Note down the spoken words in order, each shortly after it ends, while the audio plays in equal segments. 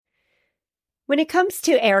When it comes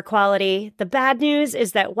to air quality, the bad news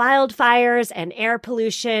is that wildfires and air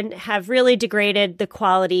pollution have really degraded the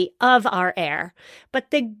quality of our air.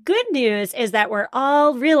 But the good news is that we're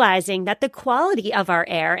all realizing that the quality of our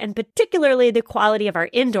air, and particularly the quality of our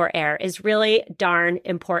indoor air, is really darn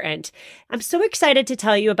important. I'm so excited to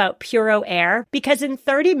tell you about Puro Air because in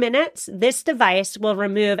 30 minutes, this device will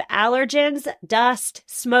remove allergens, dust,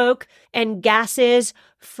 smoke, and gases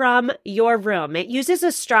from your room. It uses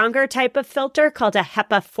a stronger type of filter called a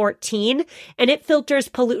HEPA 14, and it filters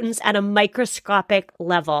pollutants at a microscopic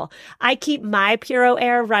level. I keep my Puro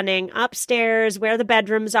Air running upstairs where the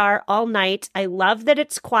bedrooms are all night. I love that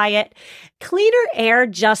it's quiet. Cleaner air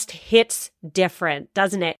just hits different,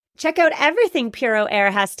 doesn't it? Check out everything Puro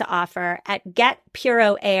Air has to offer at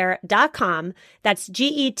getpuroair.com. That's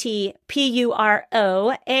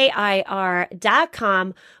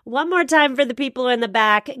GETPUROAIR.com. One more time for the people in the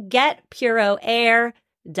back,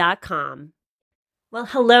 getpuroair.com. Well,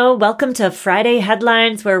 hello. Welcome to Friday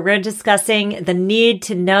Headlines, where we're discussing the need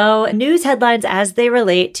to know news headlines as they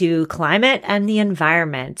relate to climate and the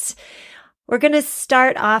environment. We're going to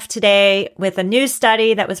start off today with a new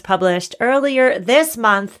study that was published earlier this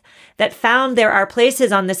month that found there are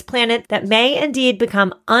places on this planet that may indeed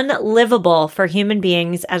become unlivable for human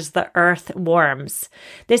beings as the Earth warms.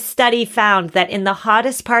 This study found that in the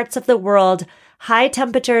hottest parts of the world, high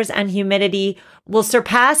temperatures and humidity will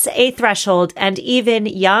surpass a threshold, and even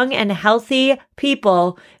young and healthy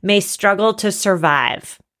people may struggle to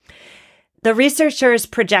survive. The researchers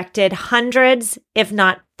projected hundreds, if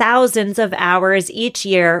not thousands of hours each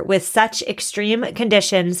year with such extreme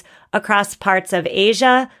conditions across parts of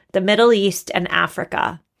Asia, the Middle East, and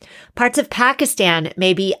Africa. Parts of Pakistan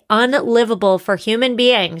may be unlivable for human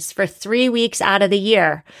beings for 3 weeks out of the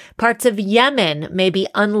year. Parts of Yemen may be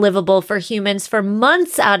unlivable for humans for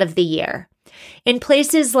months out of the year. In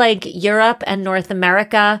places like Europe and North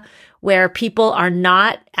America, where people are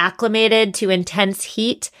not acclimated to intense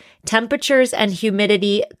heat, temperatures and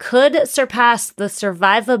humidity could surpass the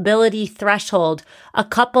survivability threshold a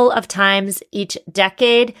couple of times each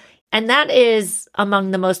decade, and that is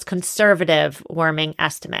among the most conservative warming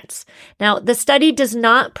estimates. Now, the study does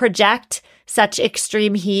not project such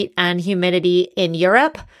extreme heat and humidity in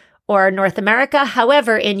Europe or North America.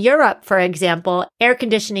 However, in Europe, for example, air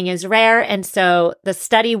conditioning is rare, and so the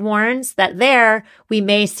study warns that there we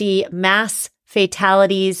may see mass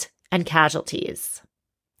fatalities and casualties.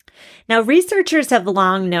 Now, researchers have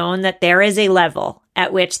long known that there is a level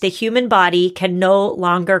at which the human body can no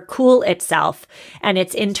longer cool itself and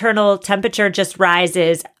its internal temperature just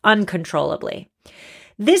rises uncontrollably.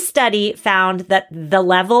 This study found that the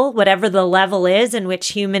level, whatever the level is in which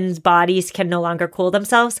humans' bodies can no longer cool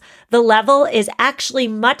themselves, the level is actually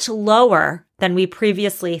much lower than we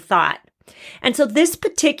previously thought. And so this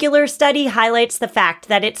particular study highlights the fact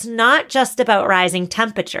that it's not just about rising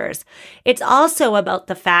temperatures. It's also about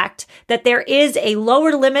the fact that there is a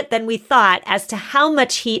lower limit than we thought as to how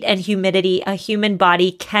much heat and humidity a human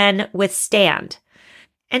body can withstand.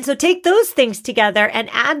 And so take those things together and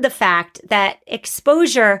add the fact that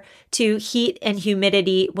exposure to heat and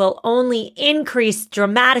humidity will only increase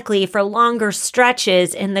dramatically for longer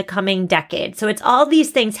stretches in the coming decade. So it's all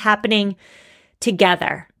these things happening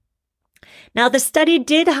together. Now, the study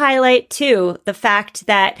did highlight, too, the fact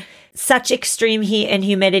that such extreme heat and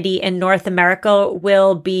humidity in North America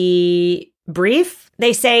will be brief.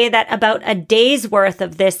 They say that about a day's worth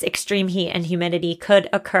of this extreme heat and humidity could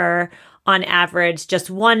occur on average just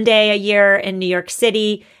one day a year in New York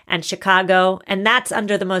City and Chicago, and that's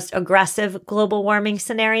under the most aggressive global warming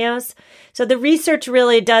scenarios. So the research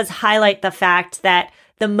really does highlight the fact that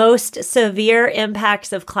the most severe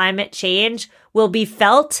impacts of climate change will be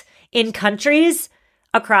felt in countries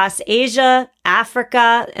across Asia,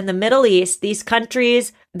 Africa, and the Middle East, these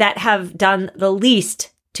countries that have done the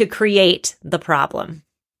least to create the problem.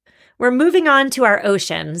 We're moving on to our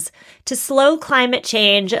oceans. To slow climate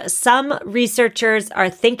change, some researchers are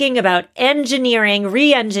thinking about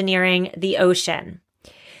re-engineering the ocean.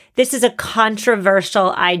 This is a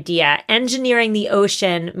controversial idea. Engineering the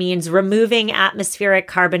ocean means removing atmospheric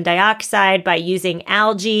carbon dioxide by using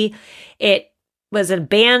algae. It was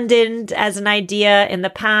abandoned as an idea in the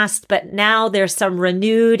past, but now there's some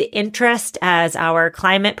renewed interest as our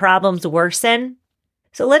climate problems worsen.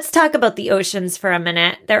 So let's talk about the oceans for a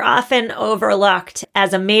minute. They're often overlooked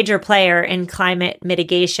as a major player in climate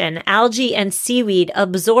mitigation. Algae and seaweed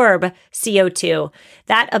absorb CO2.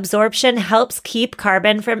 That absorption helps keep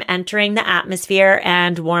carbon from entering the atmosphere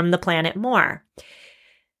and warm the planet more.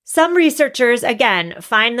 Some researchers, again,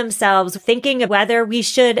 find themselves thinking of whether we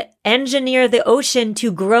should engineer the ocean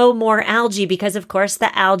to grow more algae because, of course,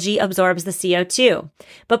 the algae absorbs the CO2.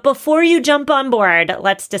 But before you jump on board,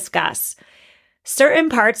 let's discuss. Certain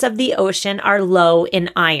parts of the ocean are low in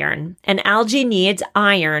iron, and algae needs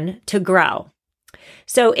iron to grow.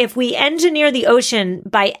 So if we engineer the ocean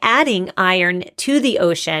by adding iron to the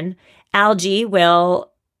ocean, algae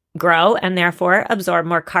will grow and therefore absorb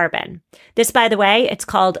more carbon. This, by the way, it's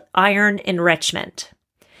called iron enrichment.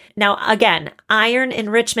 Now, again, iron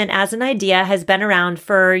enrichment as an idea has been around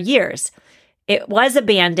for years. It was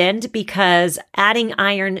abandoned because adding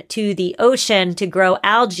iron to the ocean to grow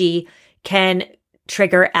algae can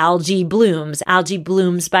trigger algae blooms. Algae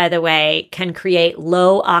blooms, by the way, can create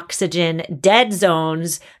low oxygen dead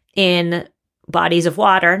zones in bodies of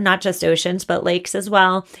water, not just oceans, but lakes as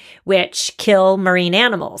well, which kill marine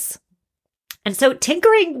animals. And so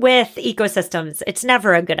tinkering with ecosystems, it's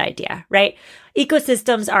never a good idea, right?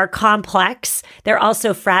 Ecosystems are complex. They're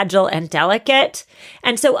also fragile and delicate.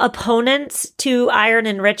 And so opponents to iron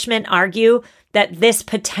enrichment argue that this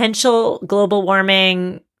potential global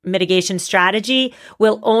warming mitigation strategy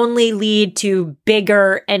will only lead to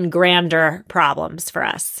bigger and grander problems for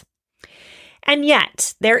us. And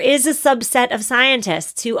yet, there is a subset of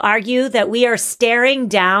scientists who argue that we are staring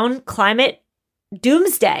down climate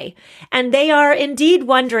doomsday, and they are indeed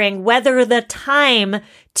wondering whether the time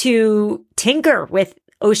to tinker with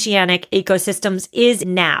oceanic ecosystems is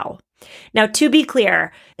now. Now, to be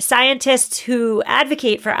clear, scientists who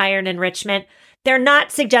advocate for iron enrichment, they're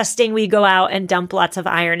not suggesting we go out and dump lots of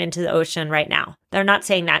iron into the ocean right now. They're not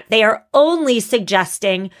saying that. They are only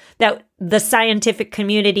suggesting that the scientific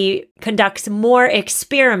community conducts more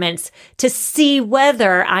experiments to see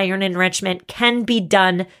whether iron enrichment can be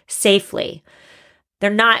done safely. They're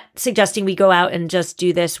not suggesting we go out and just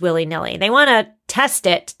do this willy-nilly. They want to test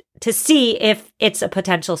it to see if it's a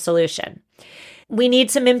potential solution. We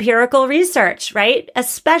need some empirical research, right?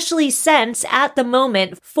 Especially since at the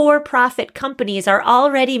moment, for-profit companies are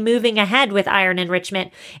already moving ahead with iron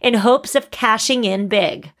enrichment in hopes of cashing in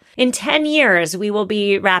big. In 10 years, we will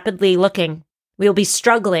be rapidly looking. We will be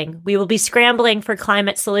struggling. We will be scrambling for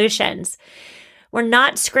climate solutions. We're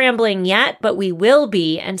not scrambling yet, but we will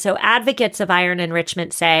be. And so advocates of iron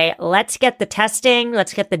enrichment say, let's get the testing,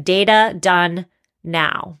 let's get the data done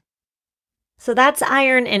now. So that's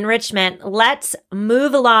iron enrichment. Let's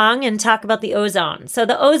move along and talk about the ozone. So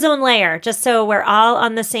the ozone layer, just so we're all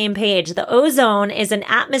on the same page, the ozone is an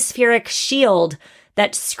atmospheric shield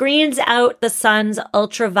that screens out the sun's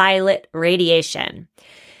ultraviolet radiation.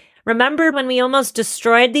 Remember when we almost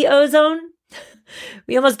destroyed the ozone?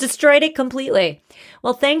 We almost destroyed it completely.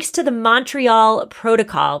 Well, thanks to the Montreal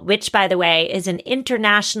Protocol, which, by the way, is an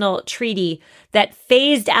international treaty that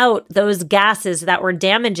phased out those gases that were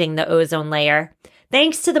damaging the ozone layer.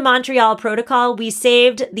 Thanks to the Montreal Protocol, we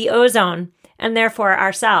saved the ozone and therefore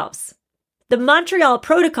ourselves. The Montreal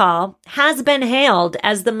Protocol has been hailed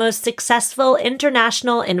as the most successful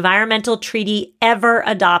international environmental treaty ever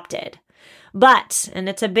adopted. But, and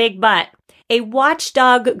it's a big but, a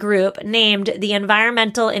watchdog group named the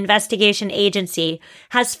Environmental Investigation Agency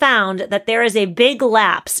has found that there is a big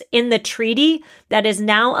lapse in the treaty that is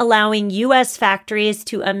now allowing U.S. factories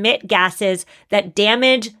to emit gases that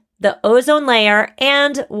damage the ozone layer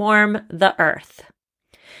and warm the Earth.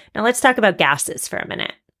 Now let's talk about gases for a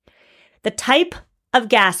minute. The type of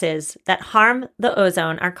gases that harm the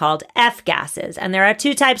ozone are called F gases. And there are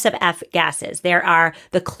two types of F gases. There are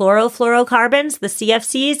the chlorofluorocarbons, the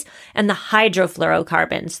CFCs, and the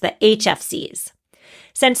hydrofluorocarbons, the HFCs.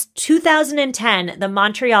 Since 2010, the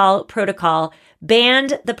Montreal Protocol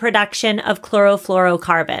banned the production of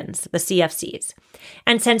chlorofluorocarbons, the CFCs.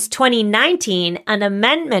 And since 2019, an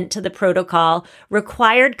amendment to the protocol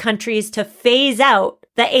required countries to phase out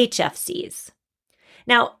the HFCs.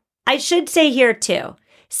 Now, I should say here too,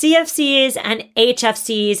 CFCs and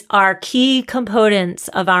HFCs are key components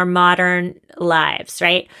of our modern lives,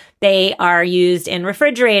 right? They are used in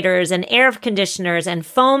refrigerators and air conditioners and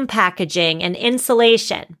foam packaging and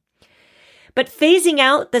insulation. But phasing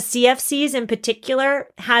out the CFCs in particular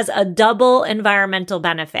has a double environmental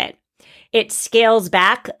benefit. It scales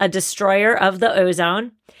back a destroyer of the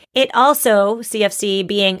ozone. It also, CFC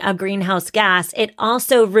being a greenhouse gas, it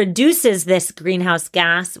also reduces this greenhouse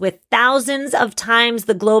gas with thousands of times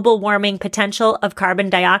the global warming potential of carbon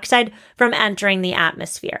dioxide from entering the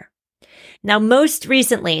atmosphere. Now, most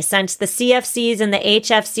recently, since the CFCs and the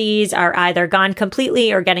HFCs are either gone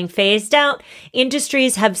completely or getting phased out,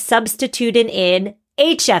 industries have substituted in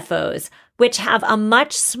HFOs, which have a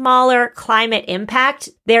much smaller climate impact.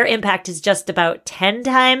 Their impact is just about 10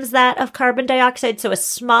 times that of carbon dioxide, so a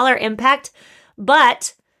smaller impact.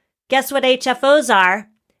 But guess what HFOs are?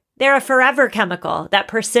 They're a forever chemical that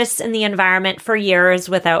persists in the environment for years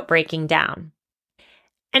without breaking down.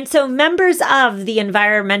 And so members of the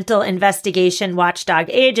Environmental Investigation Watchdog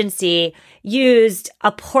Agency used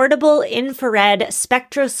a portable infrared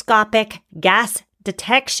spectroscopic gas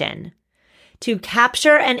detection to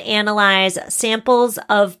capture and analyze samples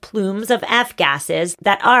of plumes of F gases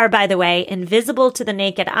that are, by the way, invisible to the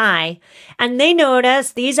naked eye. And they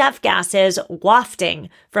noticed these F gases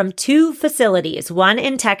wafting from two facilities, one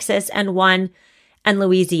in Texas and one in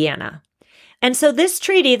Louisiana. And so this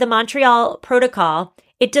treaty, the Montreal Protocol,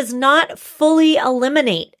 it does not fully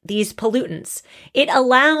eliminate these pollutants. It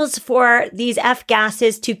allows for these F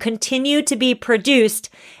gases to continue to be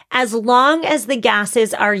produced as long as the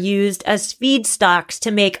gases are used as feedstocks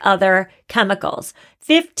to make other chemicals.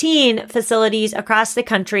 15 facilities across the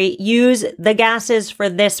country use the gases for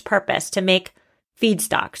this purpose, to make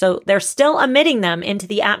feedstock. So they're still emitting them into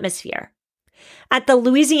the atmosphere. At the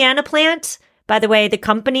Louisiana plant, by the way, the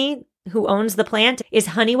company who owns the plant is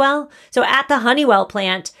Honeywell. So at the Honeywell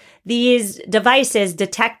plant, these devices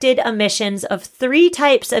detected emissions of 3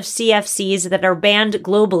 types of CFCs that are banned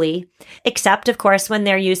globally, except, of course, when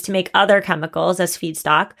they're used to make other chemicals as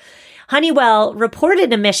feedstock. Honeywell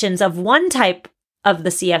reported emissions of 1 type of the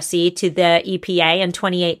CFC to the EPA in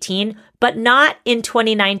 2018, but not in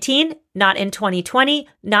 2019, not in 2020,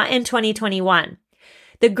 not in 2021.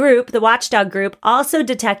 The group, the watchdog group, also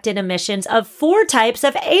detected emissions of 4 types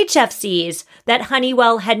of HFCs that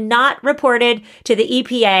Honeywell had not reported to the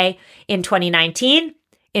EPA in 2019,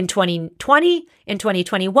 in 2020, in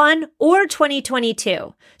 2021, or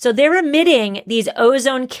 2022. So they're emitting these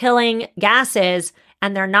ozone-killing gases,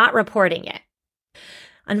 and they're not reporting it.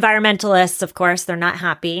 Environmentalists, of course, they're not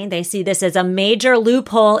happy. They see this as a major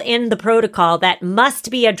loophole in the protocol that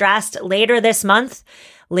must be addressed later this month.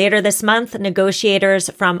 Later this month, negotiators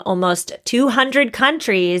from almost 200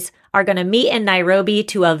 countries are going to meet in Nairobi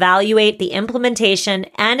to evaluate the implementation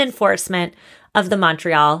and enforcement of the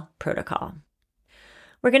Montreal Protocol.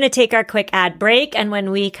 We're going to take our quick ad break, and when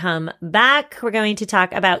we come back, we're going to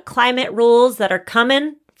talk about climate rules that are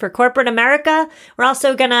coming for corporate America. We're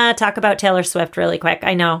also going to talk about Taylor Swift really quick.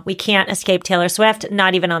 I know, we can't escape Taylor Swift,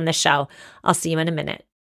 not even on this show. I'll see you in a minute.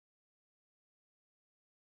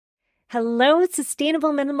 Hello,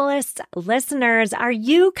 Sustainable Minimalist listeners. Are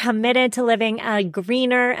you committed to living a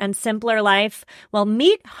greener and simpler life? Well,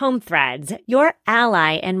 meet Home Threads, your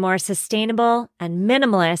ally in more sustainable and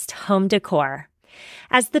minimalist home decor.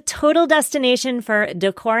 As the total destination for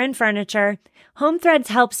decor and furniture, Home Threads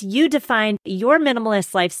helps you define your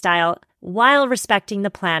minimalist lifestyle while respecting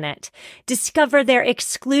the planet. Discover their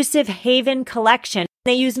exclusive Haven collection.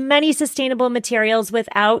 They use many sustainable materials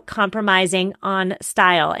without compromising on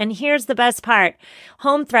style. And here's the best part.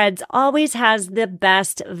 Home Threads always has the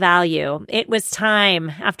best value. It was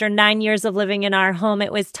time. After 9 years of living in our home,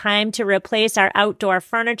 it was time to replace our outdoor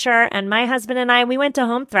furniture. And my husband and I, we went to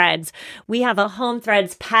Home Threads. We have a Home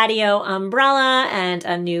Threads patio umbrella and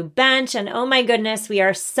a new bench. And oh my goodness, we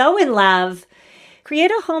are so in love.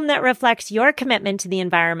 Create a home that reflects your commitment to the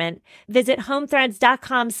environment. Visit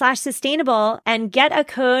homethreads.com/sustainable and get a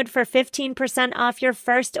code for 15% off your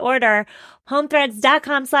first order.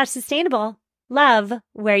 Homethreads.com/sustainable. Love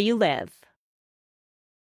where you live.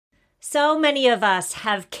 So many of us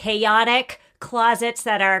have chaotic closets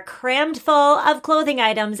that are crammed full of clothing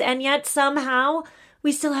items, and yet somehow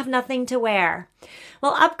we still have nothing to wear.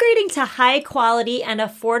 Well, upgrading to high quality and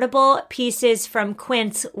affordable pieces from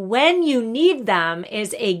Quince when you need them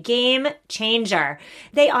is a game changer.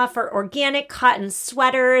 They offer organic cotton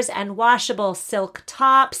sweaters and washable silk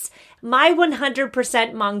tops. My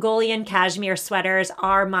 100% Mongolian cashmere sweaters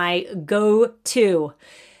are my go-to.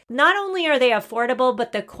 Not only are they affordable,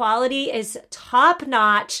 but the quality is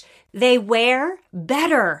top-notch. They wear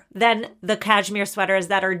better than the cashmere sweaters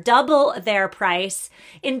that are double their price.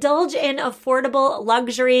 Indulge in affordable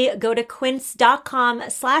luxury. Go to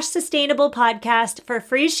quince.com/sustainable podcast for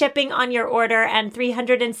free shipping on your order and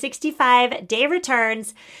 365-day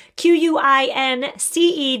returns.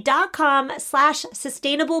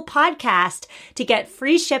 QUINCE.com/sustainable podcast to get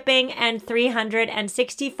free shipping and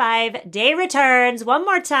 365-day returns. One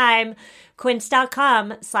more time,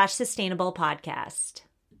 quince.com/sustainable podcast.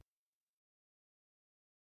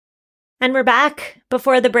 And we're back.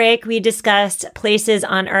 Before the break, we discussed places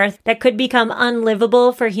on Earth that could become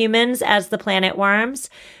unlivable for humans as the planet warms.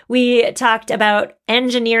 We talked about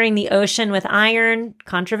engineering the ocean with iron,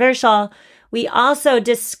 controversial. We also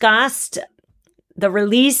discussed the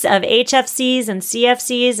release of HFCs and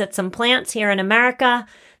CFCs at some plants here in America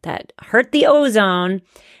that hurt the ozone.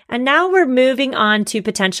 And now we're moving on to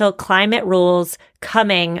potential climate rules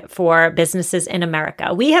coming for businesses in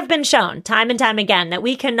America. We have been shown time and time again that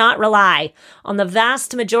we cannot rely on the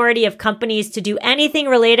vast majority of companies to do anything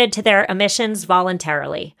related to their emissions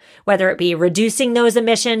voluntarily, whether it be reducing those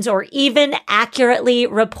emissions or even accurately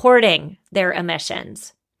reporting their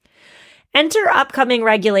emissions. Enter upcoming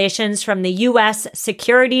regulations from the U.S.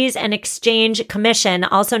 Securities and Exchange Commission,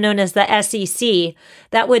 also known as the SEC,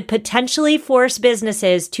 that would potentially force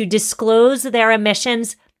businesses to disclose their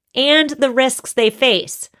emissions and the risks they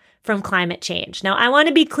face from climate change. Now, I want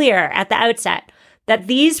to be clear at the outset that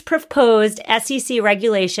these proposed SEC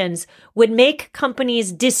regulations would make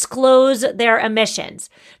companies disclose their emissions,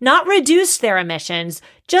 not reduce their emissions,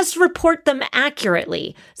 just report them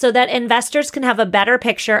accurately so that investors can have a better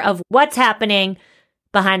picture of what's happening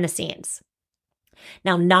behind the scenes.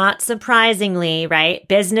 Now, not surprisingly, right,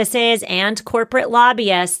 businesses and corporate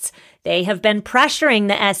lobbyists, they have been pressuring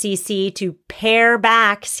the SEC to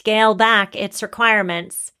scale back its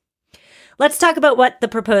requirements. Let's talk about what the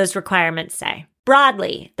proposed requirements say.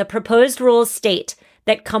 Broadly, the proposed rules state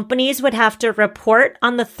that companies would have to report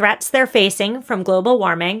on the threats they're facing from global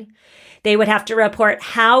warming. They would have to report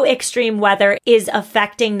how extreme weather is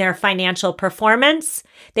affecting their financial performance.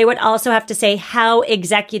 They would also have to say how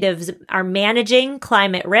executives are managing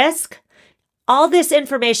climate risk. All this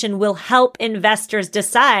information will help investors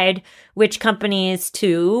decide which companies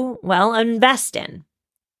to, invest in.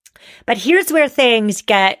 But here's where things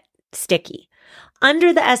get sticky.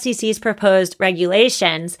 Under the SEC's proposed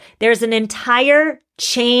regulations, there's an entire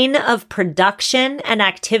chain of production and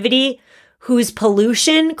activity whose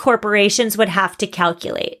pollution corporations would have to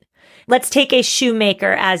calculate. Let's take a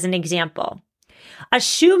shoemaker as an example. A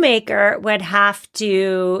shoemaker would have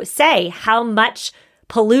to say how much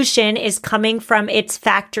pollution is coming from its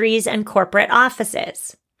factories and corporate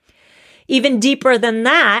offices. Even deeper than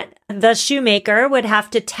that, the shoemaker would have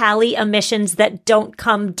to tally emissions that don't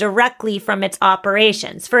come directly from its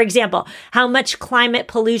operations. For example, how much climate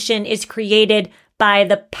pollution is created by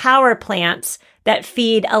the power plants that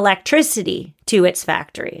feed electricity to its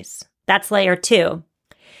factories. That's layer 2.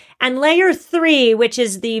 And layer 3, which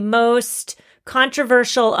is the most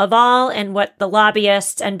controversial of all and what the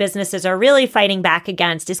lobbyists and businesses are really fighting back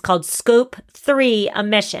against, is called Scope 3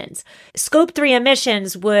 emissions. Scope 3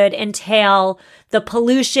 emissions would entail the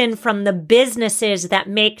pollution from the businesses that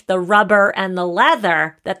make the rubber and the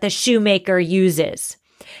leather that the shoemaker uses.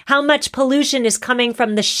 How much pollution is coming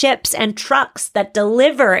from the ships and trucks that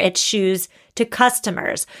deliver its shoes to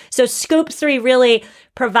customers. So Scope 3 really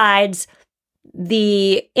provides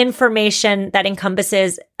the information that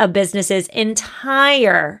encompasses a business's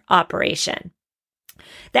entire operation.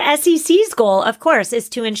 The SEC's goal, of course, is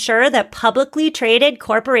to ensure that publicly traded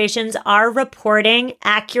corporations are reporting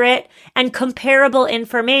accurate and comparable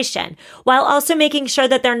information, while also making sure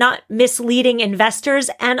that they're not misleading investors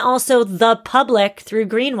and also the public through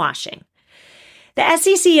greenwashing. The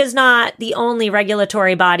SEC is not the only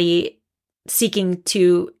regulatory body seeking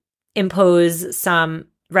to impose some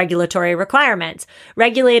regulatory requirements.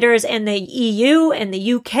 Regulators in the EU, in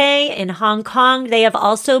the UK, in Hong Kong, they have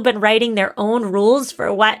also been writing their own rules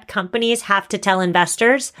for what companies have to tell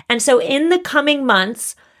investors. And so in the coming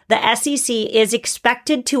months, the SEC is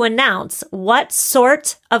expected to announce what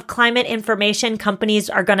sort of climate information companies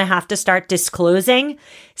are going to have to start disclosing.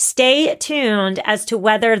 Stay tuned as to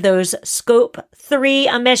whether those Scope 3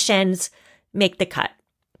 emissions make the cut.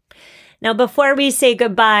 Now, before we say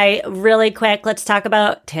goodbye, really quick, let's talk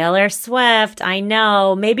about Taylor Swift. I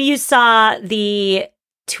know, maybe you saw the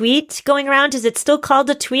tweet going around. Is it still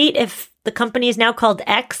called a tweet if the company is now called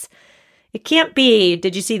X? It can't be.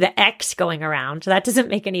 Did you see the X going around? That doesn't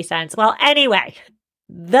make any sense. Well, anyway,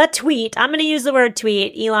 the tweet, I'm going to use the word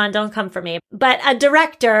tweet. Elon, don't come for me. But a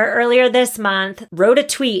director earlier this month wrote a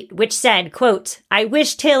tweet which said, quote, "I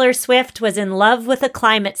wish Taylor Swift was in love with a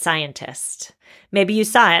climate scientist." Maybe you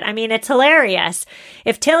saw it. I mean, it's hilarious.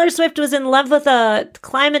 If Taylor Swift was in love with a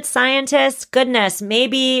climate scientist, goodness,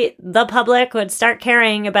 maybe the public would start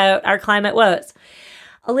caring about our climate woes.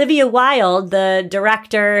 Olivia Wilde, the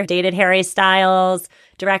director, dated Harry Styles,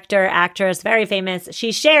 director, actress, very famous.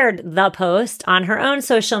 She shared the post on her own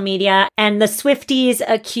social media, and the Swifties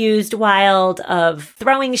accused Wilde of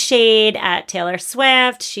throwing shade at Taylor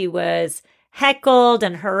Swift. She was heckled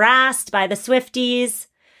and harassed by the Swifties.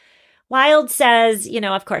 Wilde says,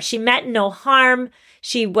 of course, she meant no harm.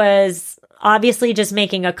 She was obviously just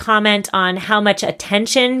making a comment on how much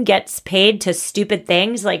attention gets paid to stupid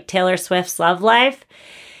things like Taylor Swift's love life.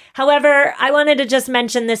 However, I wanted to just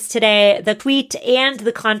mention this today, the tweet and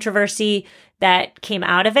the controversy that came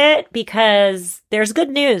out of it, because there's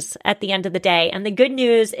good news at the end of the day. And the good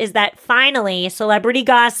news is that finally celebrity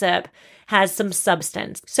gossip has some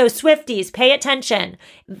substance. So Swifties, pay attention.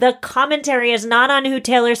 The commentary is not on who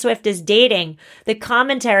Taylor Swift is dating. The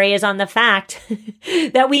commentary is on the fact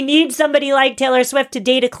that we need somebody like Taylor Swift to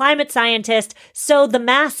date a climate scientist so the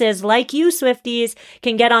masses, like you Swifties,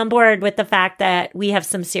 can get on board with the fact that we have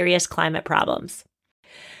some serious climate problems.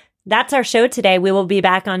 That's our show today. We will be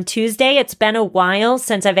back on Tuesday. It's been a while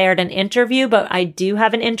since I've aired an interview, but I do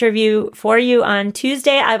have an interview for you on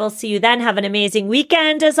Tuesday. I will see you then. Have an amazing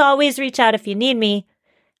weekend. As always, reach out if you need me,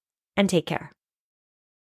 and take care.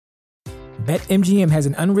 BetMGM has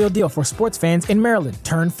an unreal deal for sports fans in Maryland.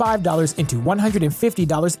 Turn $5 into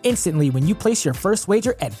 $150 instantly when you place your first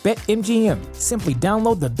wager at BetMGM. Simply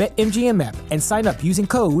download the BetMGM app and sign up using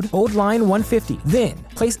code OldLine150. Then,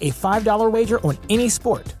 place a $5 wager on any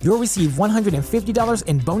sport. You'll receive $150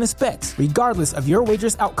 in bonus bets, regardless of your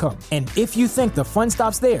wager's outcome. And if you think the fun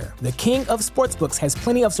stops there, the king of sportsbooks has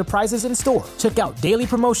plenty of surprises in store. Check out daily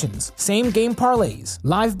promotions, same-game parlays,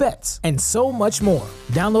 live bets, and so much more.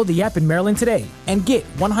 Download the app in Maryland today and get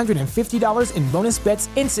 $150 in bonus bets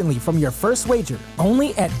instantly from your first wager.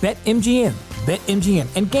 Only at BetMGM. BetMGM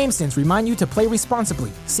and GameSense remind you to play responsibly.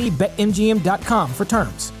 See BetMGM.com for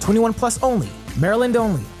terms. 21 plus only. Maryland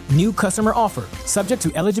only. New customer offer. Subject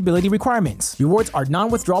to eligibility requirements. Rewards are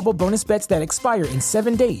non-withdrawable bonus bets that expire in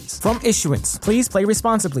 7 days. From issuance, please play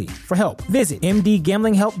responsibly. For help, visit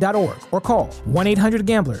mdgamblinghelp.org or call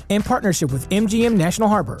 1-800-GAMBLER in partnership with MGM National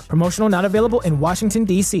Harbor. Promotional not available in Washington,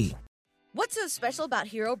 D.C. What's so special about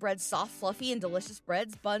Hero Bread's soft, fluffy, and delicious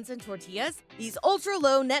breads, buns, and tortillas? These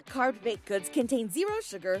ultra-low net-carb baked goods contain zero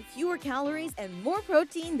sugar, fewer calories, and more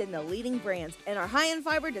protein than the leading brands, and are high in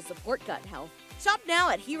fiber to support gut health. Shop now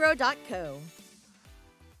at Hero.co.